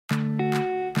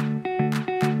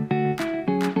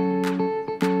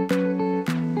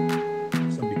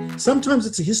sometimes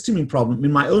it's a histamine problem.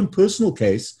 In my own personal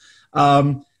case,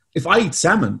 if I eat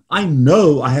salmon, I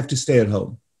know I have to stay at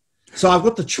home. So I've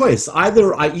got the choice.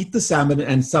 Either I eat the salmon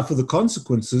and suffer the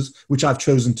consequences, which I've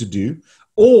chosen to do,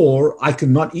 or I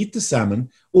cannot eat the salmon.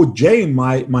 Or Jane,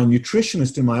 my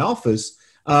nutritionist in my office,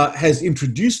 has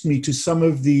introduced me to some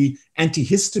of the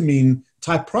antihistamine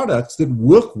type products that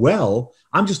work well.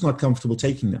 I'm just not comfortable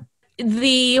taking them.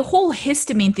 The whole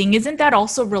histamine thing, isn't that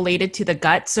also related to the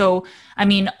gut? So, I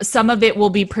mean, some of it will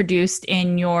be produced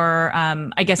in your,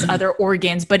 I guess, other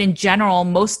organs, but in general,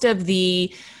 most of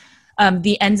the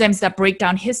enzymes that break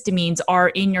down histamines are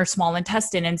in your small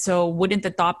intestine. And so wouldn't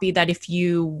the thought be that if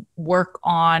you work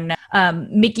on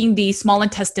making the small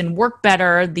intestine work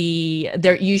better,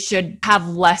 you should have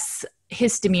less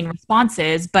histamine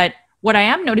responses? But what I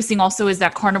am noticing also is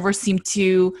that carnivores seem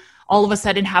to all of a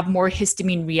sudden have more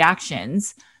histamine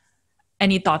reactions.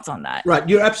 Any thoughts on that? Right.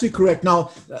 You're absolutely correct.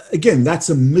 Now, again, that's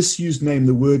a misused name,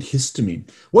 the word histamine.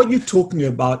 What you're talking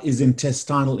about is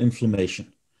intestinal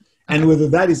inflammation. And whether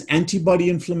that is antibody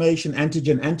inflammation,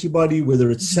 antigen antibody, whether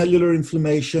it's cellular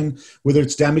inflammation, whether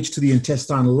it's damage to the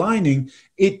intestinal lining,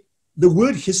 the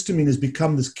word histamine has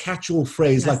become this catch-all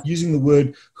phrase, like using the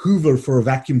word Hoover for a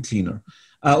vacuum cleaner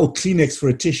or Kleenex for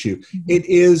a tissue. It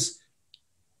is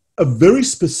a very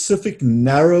specific,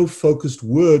 narrow-focused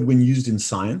word when used in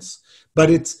science, but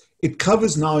it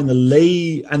covers now in the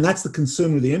lay, and that's the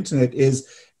concern with the internet, is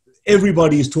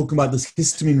everybody is talking about this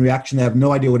histamine reaction. They have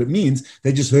no idea what it means.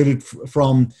 They just heard it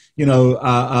from,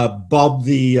 Bob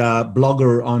the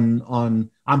blogger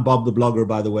on I'm Bob the blogger,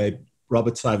 by the way,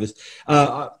 Robert Cywes.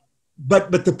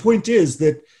 But the point is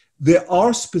that there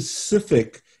are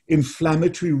specific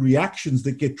inflammatory reactions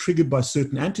that get triggered by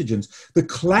certain antigens. The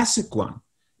classic one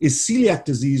is celiac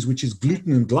disease, which is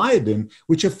gluten and gliadin,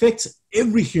 which affects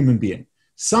every human being.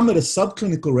 Some at a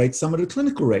subclinical rate, some at a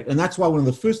clinical rate. And that's why one of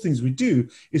the first things we do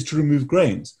is to remove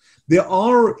grains. There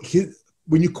are,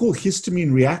 when you call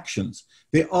histamine reactions,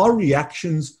 there are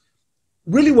reactions,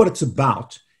 really what it's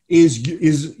about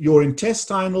is your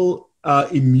intestinal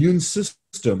immune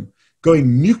system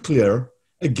going nuclear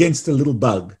against a little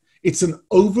bug. It's an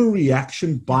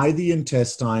overreaction by the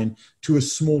intestine to a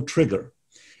small trigger.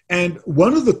 And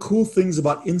one of the cool things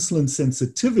about insulin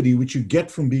sensitivity, which you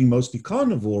get from being mostly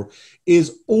carnivore,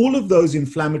 is all of those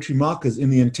inflammatory markers in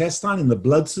the intestine, in the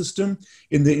blood system,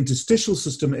 in the interstitial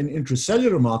system, and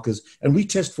intracellular markers, and we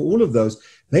test for all of those,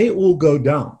 they all go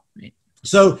down.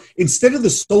 So instead of the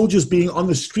soldiers being on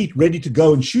the street ready to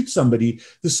go and shoot somebody,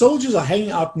 the soldiers are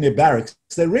hanging out in their barracks.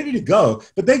 They're ready to go,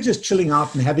 but they're just chilling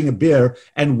out and having a beer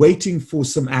and waiting for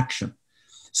some action.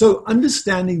 So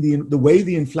understanding the way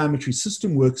the inflammatory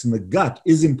system works in the gut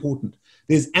is important.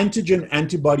 There's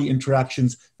antigen-antibody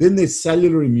interactions, then there's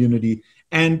cellular immunity,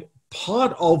 and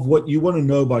part of what you want to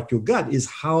know about your gut is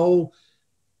how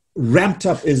ramped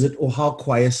up is it or how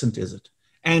quiescent is it.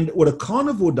 And what a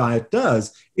carnivore diet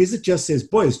does is it just says,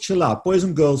 boys, chill out. Boys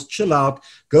and girls, chill out.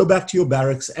 Go back to your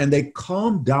barracks, and they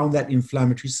calm down that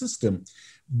inflammatory system.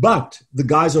 But the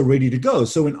guys are ready to go.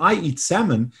 So when I eat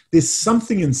salmon, there's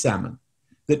something in salmon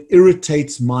that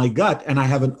irritates my gut, and I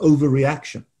have an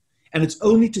overreaction. And it's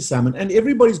only to salmon, and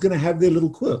everybody's going to have their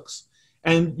little quirks.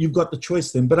 And you've got the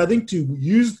choice then. But I think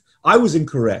I was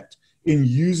incorrect in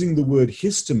using the word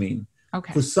histamine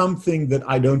for something that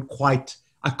I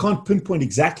can't pinpoint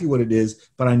exactly what it is,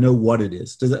 but I know what it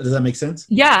is. Does that make sense?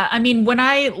 Yeah. I mean, when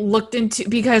I looked into,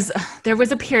 because there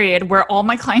was a period where all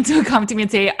my clients would come to me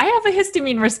and say, I have a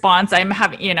histamine response. I'm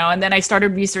having, and then I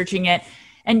started researching it.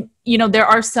 And, there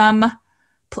are some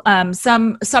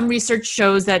research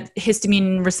shows that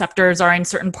histamine receptors are in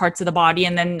certain parts of the body.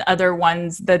 And then other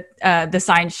ones that the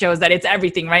science shows that it's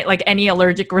everything, right? Like any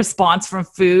allergic response from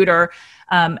food or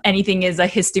anything is a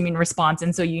histamine response.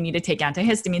 And so you need to take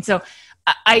antihistamine. So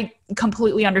I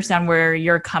completely understand where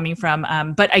you're coming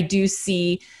from. But I do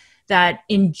see that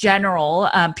in general,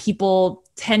 people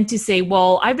tend to say,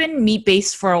 well, I've been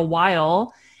meat-based for a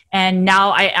while, and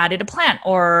now I added a plant,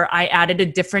 or I added a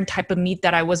different type of meat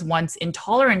that I was once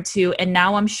intolerant to, and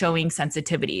now I'm showing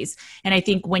sensitivities. And I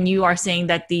think when you are saying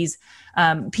that these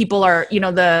people are,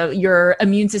 your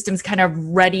immune system's kind of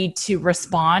ready to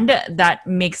respond, that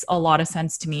makes a lot of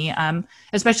sense to me.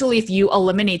 Especially if you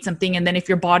eliminate something, and then if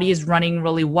your body is running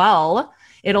really well,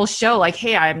 it'll show like,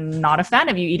 hey, I'm not a fan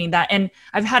of you eating that. And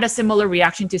I've had a similar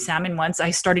reaction to salmon once. I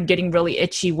started getting really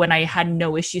itchy when I had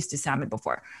no issues to salmon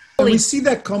before. We see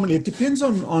that commonly. It depends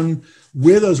on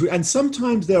where those, and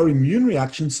sometimes there are immune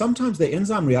reactions, sometimes they're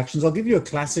enzyme reactions. I'll give you a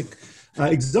classic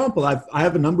example, I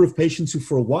have a number of patients who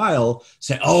for a while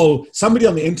say, oh, somebody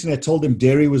on the internet told them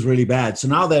dairy was really bad. So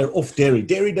now they're off dairy.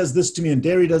 Dairy does this to me and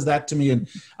dairy does that to me. And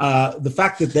the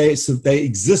fact that they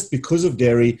exist because of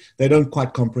dairy, they don't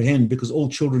quite comprehend, because all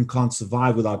children can't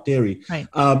survive without dairy. Right.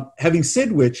 Having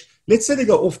said which, let's say they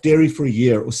go off dairy for a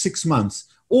year or 6 months,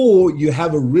 or you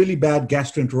have a really bad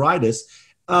gastroenteritis.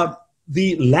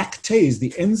 The lactase,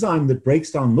 the enzyme that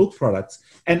breaks down milk products,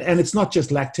 and it's not just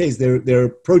lactase, there are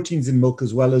proteins in milk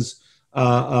as well as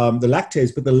the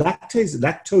lactase, but the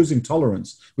lactose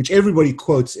intolerance, which everybody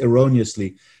quotes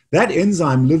erroneously, that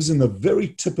enzyme lives in the very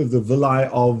tip of the villi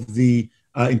of the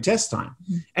intestine.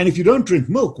 Mm-hmm. And if you don't drink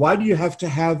milk, why do you have to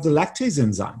have the lactase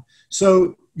enzyme?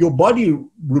 So your body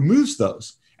removes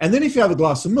those. And then if you have a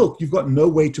glass of milk, you've got no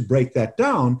way to break that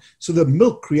down. So the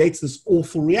milk creates this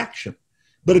awful reaction.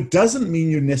 But it doesn't mean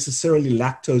you're necessarily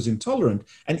lactose intolerant.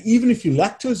 And even if you're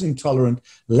lactose intolerant,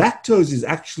 lactose is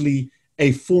actually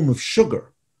a form of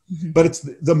sugar. Mm-hmm. But it's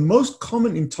the most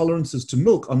common intolerances to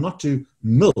milk are not to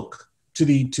milk, to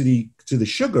the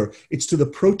sugar. It's to the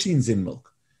proteins in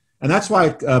milk. And that's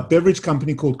why a beverage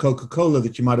company called Coca-Cola,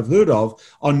 that you might have heard of,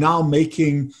 are now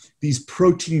making these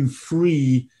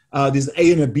protein-free, there's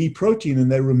A and a B protein,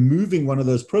 and they're removing one of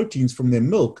those proteins from their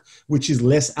milk, which is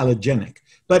less allergenic.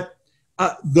 But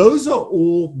those are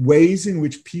all ways in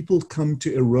which people come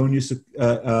to erroneous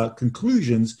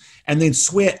conclusions and then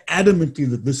swear adamantly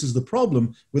that this is the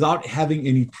problem without having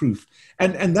any proof.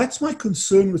 And that's my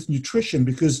concern with nutrition,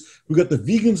 because we've got the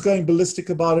vegans going ballistic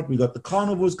about it. We've got the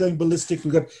carnivores going ballistic.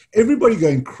 We've got everybody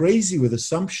going crazy with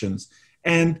assumptions.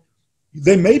 And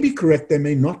they may be correct, they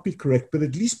may not be correct, but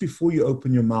at least before you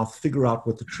open your mouth, figure out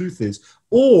what the truth is.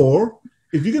 Or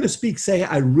if you're going to speak, say,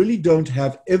 I really don't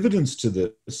have evidence to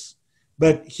this,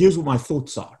 but here's what my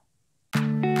thoughts are.